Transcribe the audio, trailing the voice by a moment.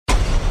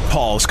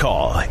Paul's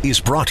Call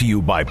is brought to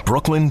you by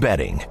Brooklyn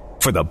Bedding.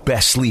 For the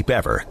best sleep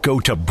ever, go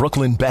to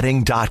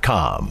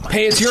brooklynbedding.com.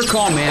 Hey, it's your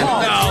call, man.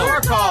 No,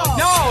 it's your call.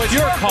 No, it's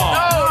your call.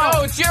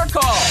 No, it's your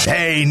call.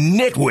 Hey,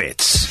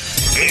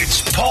 nitwits,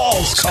 it's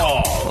Paul's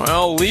Call.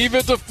 Well, leave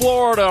it to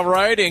Florida,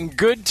 right? In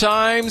good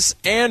times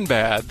and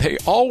bad, they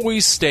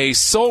always stay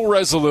so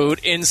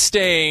resolute in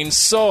staying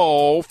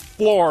so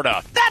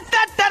Florida.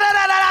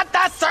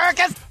 That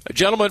circus. A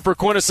gentleman for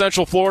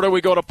quintessential Florida, we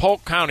go to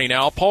Polk County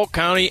now. Polk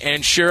County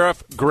and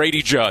Sheriff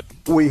Grady Judd.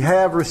 We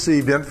have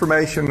received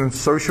information in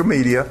social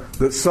media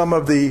that some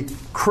of the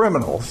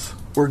criminals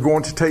were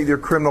going to take their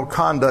criminal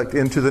conduct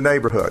into the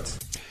neighborhoods.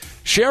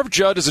 Sheriff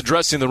Judd is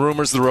addressing the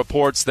rumors, the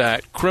reports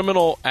that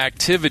criminal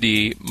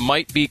activity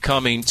might be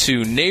coming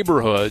to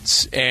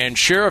neighborhoods, and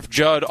Sheriff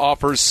Judd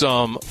offers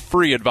some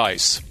free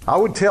advice. I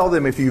would tell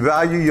them if you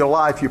value your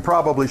life, you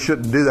probably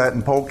shouldn't do that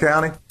in Polk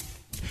County.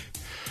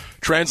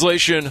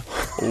 Translation,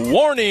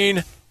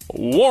 warning,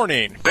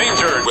 warning.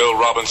 Danger, Will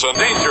Robinson,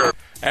 danger.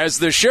 As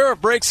the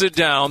sheriff breaks it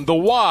down, the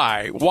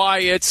why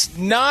it's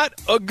not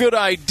a good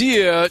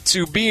idea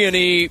to be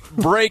any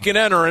break and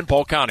enter in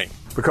Polk County.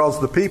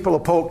 Because the people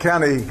of Polk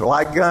County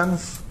like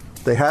guns,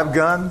 they have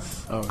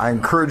guns. I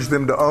encourage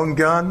them to own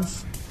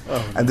guns,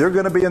 and they're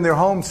going to be in their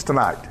homes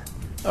tonight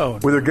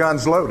with their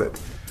guns loaded.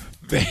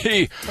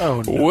 They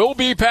will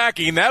be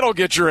packing. That'll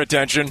get your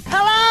attention.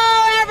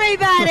 Hello,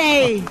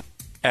 everybody.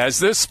 As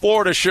this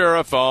Florida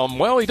sheriff,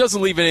 he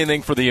doesn't leave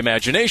anything for the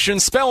imagination,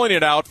 spelling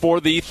it out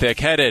for the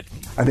thick-headed.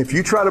 And if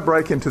you try to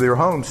break into their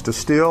homes to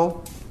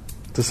steal,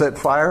 to set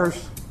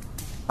fires,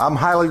 I'm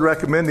highly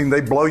recommending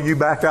they blow you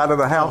back out of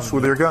the house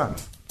with their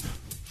guns.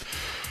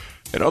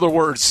 In other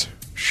words,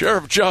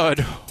 Sheriff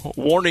Judd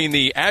warning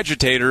the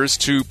agitators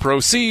to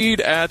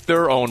proceed at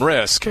their own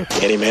risk.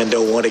 Any man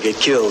don't want to get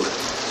killed.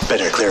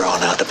 Better clear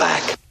on out the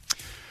back.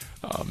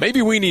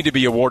 Maybe we need to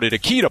be awarded a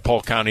key to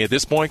Polk County at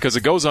this point, because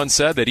it goes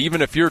unsaid that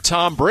even if you're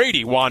Tom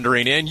Brady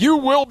wandering in, you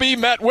will be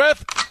met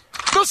with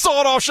the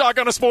sawed-off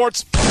shotgun of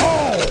sports.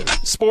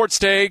 Sports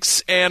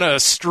takes and a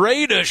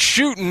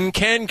straight-a-shooting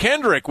Ken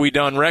Kendrick, we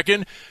done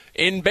reckon,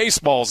 in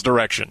baseball's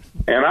direction.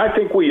 And I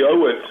think we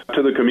owe it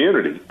to the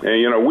community.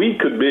 And, we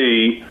could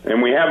be,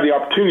 and we have the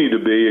opportunity to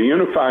be, a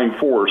unifying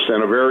force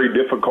in a very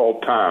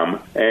difficult time.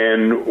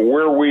 And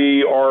where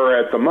we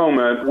are at the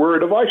moment, we're a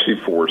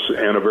divisive force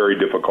in a very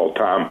difficult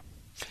time.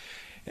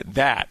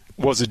 That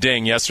was a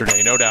ding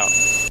yesterday, no doubt.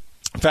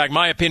 In fact,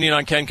 my opinion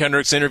on Ken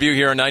Kendrick's interview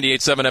here on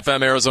 98.7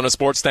 FM Arizona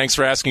Sports, thanks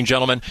for asking,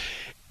 gentlemen.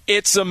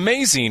 It's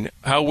amazing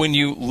how when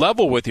you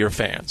level with your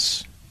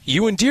fans,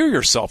 you endear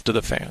yourself to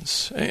the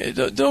fans.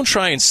 Don't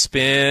try and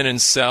spin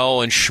and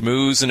sell and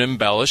schmooze and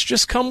embellish.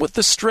 Just come with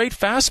the straight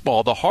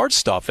fastball, the hard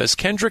stuff, as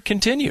Kendrick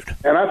continued.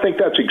 And I think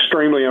that's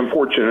extremely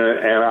unfortunate,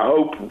 and I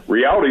hope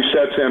reality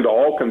sets into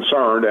all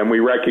concerned, and we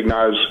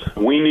recognize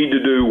we need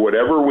to do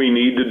whatever we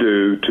need to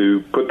do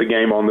to put the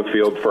game on the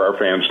field for our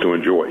fans to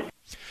enjoy.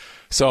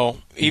 So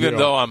even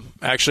though I'm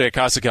actually at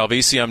Casa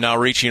Calvisi, I'm now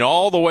reaching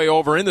all the way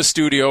over in the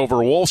studio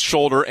over Wolf's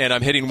shoulder, and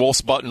I'm hitting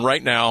Wolf's button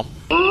right now.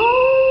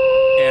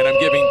 And I'm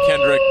giving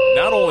Kendrick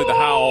not only the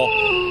howl,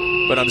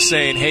 but I'm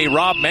saying, hey,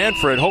 Rob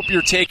Manfred, hope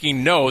you're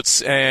taking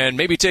notes and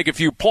maybe take a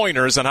few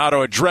pointers on how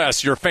to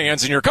address your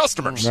fans and your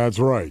customers. That's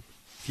right.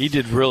 He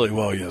did really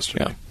well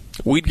yesterday. Yeah.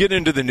 We'd get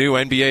into the new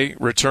NBA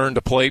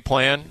return-to-play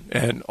plan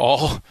and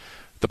all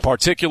the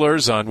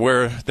particulars on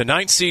where the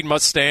 9th seed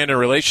must stand in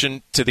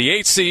relation to the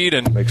 8th seed.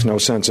 And makes no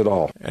sense at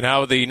all. And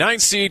how the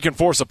 9th seed can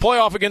force a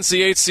playoff against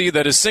the 8th seed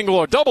that is single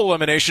or double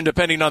elimination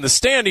depending on the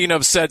standing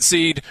of said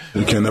seed.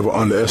 You can never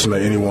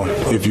underestimate anyone.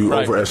 If you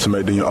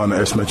overestimate, then you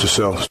underestimate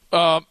yourself.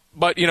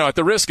 But, at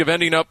the risk of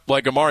ending up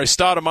like Amari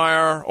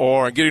Stoudemire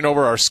or getting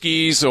over our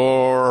skis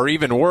or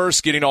even worse,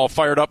 getting all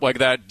fired up like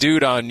that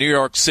dude on New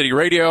York City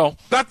radio.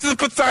 That's the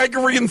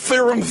Pythagorean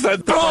theorem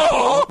said.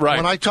 Right.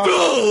 When I talk...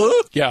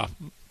 Yeah.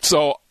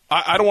 So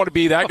I don't want to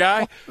be that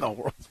guy.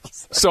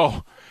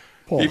 So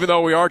even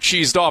though we are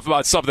cheesed off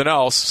about something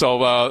else, so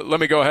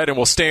let me go ahead and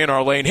we'll stay in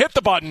our lane. Hit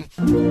the button.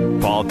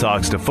 Paul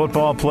talks to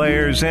football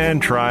players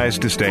and tries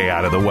to stay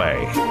out of the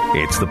way.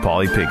 It's the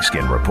Paulie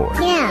Pigskin Report.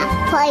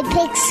 Yeah, Paulie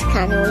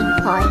Pigskin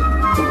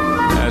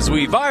Report. As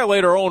we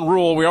violate our own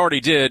rule, we already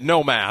did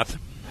no math.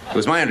 It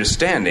was my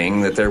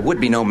understanding that there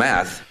would be no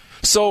math.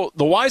 So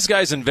the wise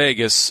guys in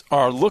Vegas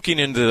are looking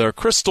into their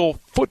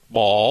crystal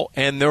football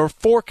and they're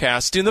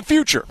forecasting the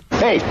future.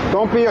 Hey,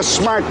 don't be a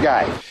smart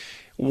guy.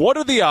 What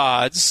are the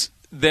odds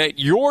that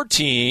your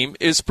team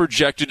is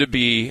projected to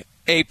be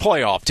a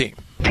playoff team?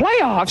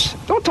 Playoffs?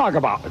 Don't talk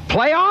about it.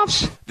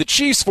 Playoffs? The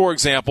Chiefs, for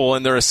example,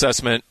 in their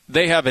assessment,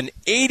 they have an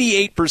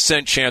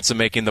 88% chance of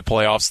making the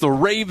playoffs. The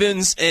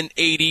Ravens, an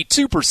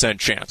 82%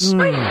 chance.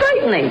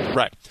 Frightening.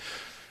 Right.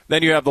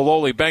 Then you have the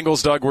lowly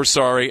Bengals, Doug, we're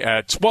sorry,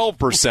 at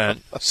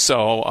 12%.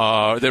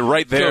 So they're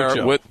right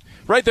there with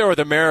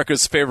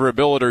America's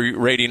favorability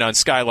rating on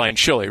Skyline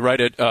Chili,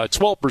 right at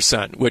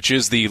 12%, which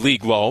is the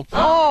league low.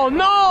 Oh,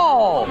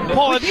 no!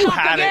 Paul, have you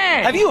had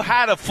it? Have you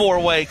had a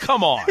four-way?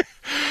 Come on.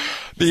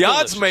 The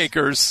odds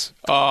makers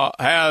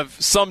have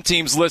some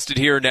teams listed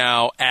here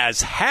now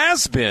as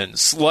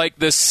has-beens, like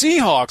the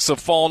Seahawks have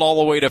fallen all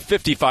the way to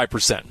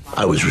 55%.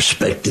 I was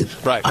respected.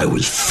 Right. I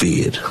was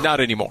feared. Not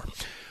anymore.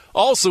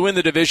 Also in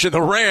the division,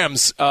 the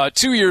Rams,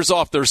 2 years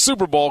off their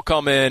Super Bowl,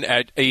 come in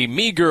at a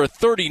meager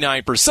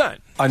 39%.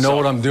 I know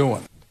what I'm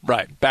doing.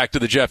 Right. Back to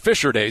the Jeff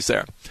Fisher days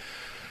there.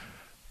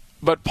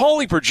 But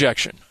Paulie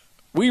projection.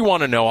 We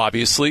want to know,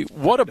 obviously,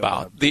 what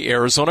about the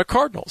Arizona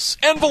Cardinals?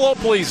 Envelope,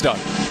 please, Doug.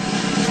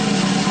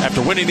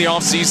 After winning the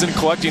offseason,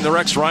 collecting the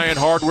Rex Ryan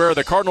hardware,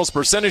 the Cardinals'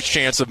 percentage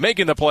chance of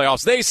making the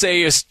playoffs, they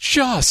say, is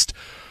just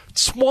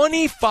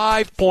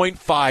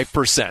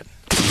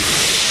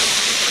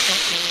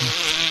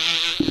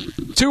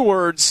 25.5%. 2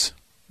 words,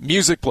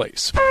 music,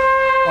 please.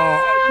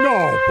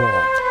 No,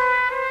 Paul.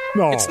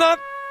 No. It's not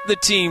the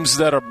teams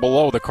that are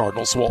below the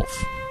Cardinals,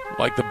 Wolf.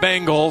 Like the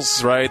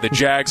Bengals, right? The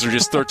Jags are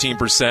just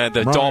 13%.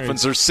 The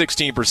Dolphins are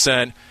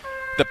 16%.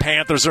 The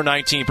Panthers are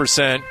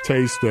 19%.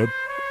 Tasted.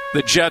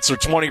 The Jets are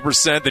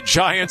 20%. The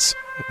Giants,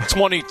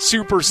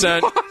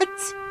 22%. What?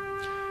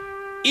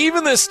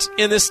 Even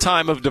in this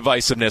time of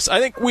divisiveness,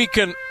 I think we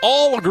can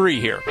all agree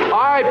here.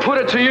 I put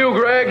it to you,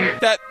 Greg.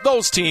 That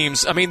those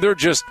teams, they're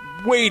just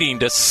waiting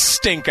to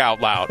stink out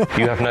loud.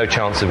 You have no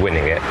chance of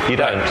winning it. You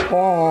don't.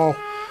 Oh.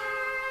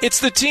 It's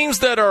the teams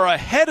that are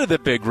ahead of the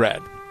Big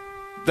Red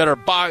that are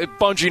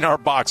bunging our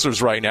boxers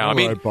right now. All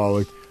right,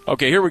 Paulie.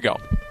 Okay, here we go.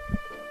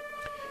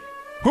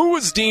 Who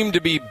was deemed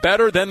to be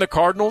better than the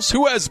Cardinals?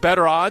 Who has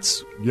better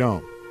odds?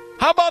 Young.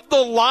 How about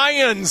the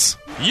Lions?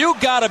 You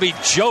gotta be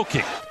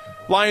joking.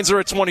 Lions are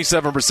at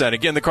 27%.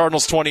 Again, the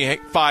Cardinals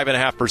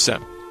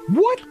 25.5%.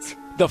 What?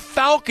 The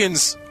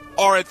Falcons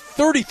are at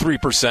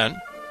 33%.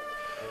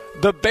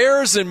 The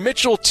Bears and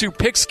Mitchell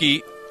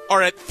Trubisky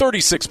are at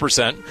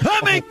 36%.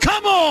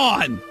 Come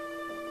on!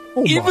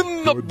 Oh,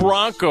 even the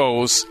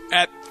Broncos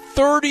at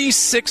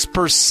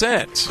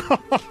 36%.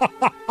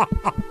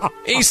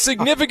 A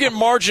significant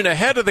margin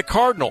ahead of the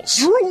Cardinals.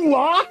 Drew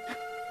Lock?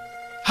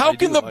 How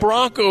can the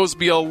Broncos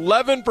be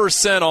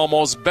 11%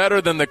 almost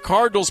better than the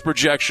Cardinals'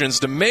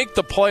 projections to make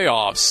the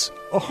playoffs?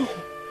 Oh.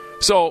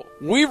 So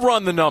we've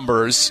run the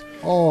numbers,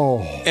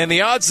 and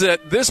the odds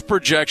that this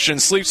projection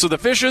sleeps with the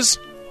fishes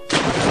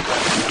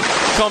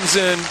comes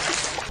in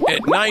at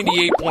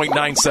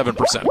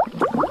 98.97%.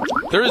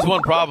 There is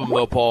one problem,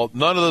 though, Paul.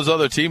 None of those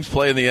other teams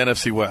play in the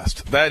NFC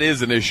West. That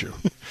is an issue.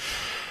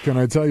 Can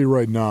I tell you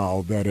right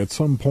now that at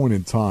some point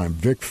in time,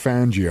 Vic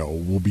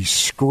Fangio will be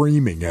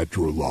screaming at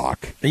Drew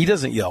Lock. He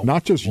doesn't yell.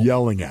 Not just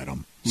yelling at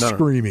him,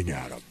 screaming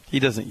at him. He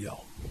doesn't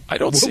yell. I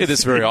don't say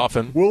this very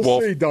often. We'll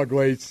see,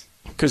 Douglas.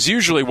 Because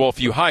usually, Wolf,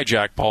 you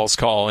hijack Paul's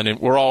call, and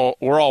we're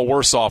all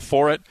worse off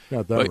for it.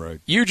 Got that right.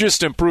 You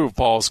just improved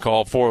Paul's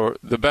call for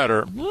the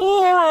better.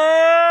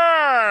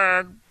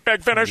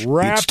 Big finish.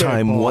 It's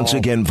time once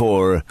again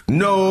for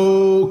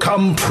No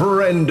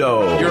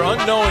Comprendo. Your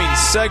unknowing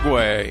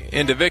segue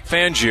into Vic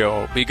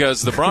Fangio,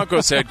 because the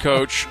Broncos head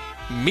coach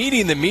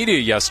meeting the media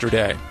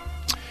yesterday,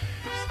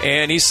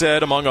 and he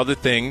said, among other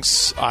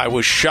things, I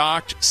was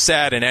shocked,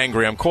 sad, and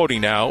angry, I'm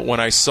quoting now, when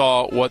I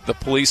saw what the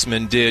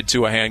policeman did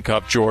to a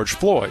handcuffed George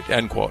Floyd,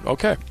 end quote.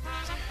 Okay.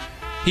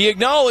 He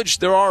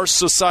acknowledged there are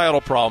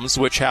societal problems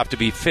which have to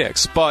be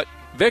fixed, but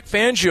Vic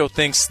Fangio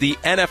thinks the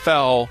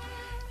NFL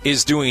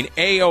is doing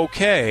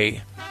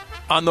A-OK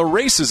on the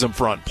racism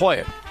front. Play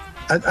it.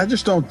 I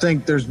just don't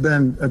think there's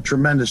been a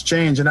tremendous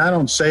change, and I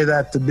don't say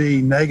that to be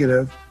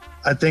negative.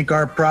 I think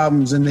our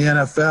problems in the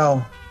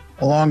NFL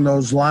along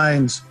those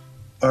lines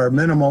are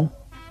minimal.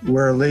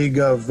 We're a league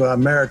of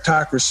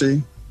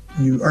meritocracy.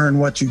 You earn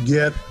what you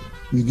get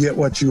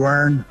what you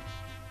earn.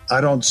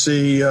 I don't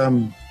see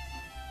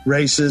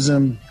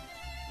racism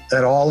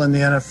at all in the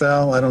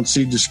NFL. I don't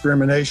see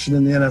discrimination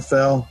in the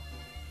NFL.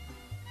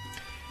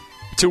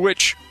 To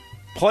which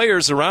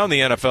players around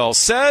the NFL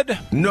said,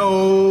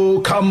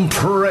 No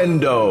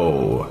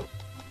comprendo.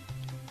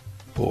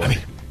 Boy,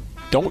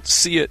 don't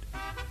see it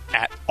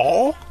at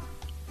all?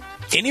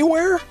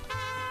 Anywhere?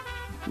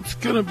 It's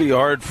going to be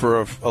hard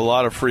for a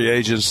lot of free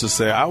agents to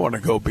say, I want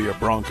to go be a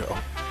Bronco.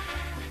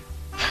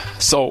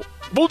 So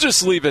we'll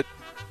just leave it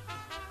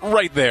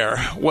right there.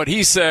 What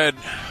he said,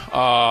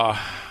 I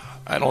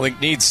don't think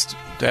needs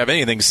to have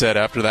anything said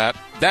after that.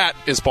 That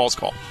is Paul's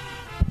call.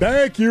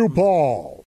 Thank you, Paul.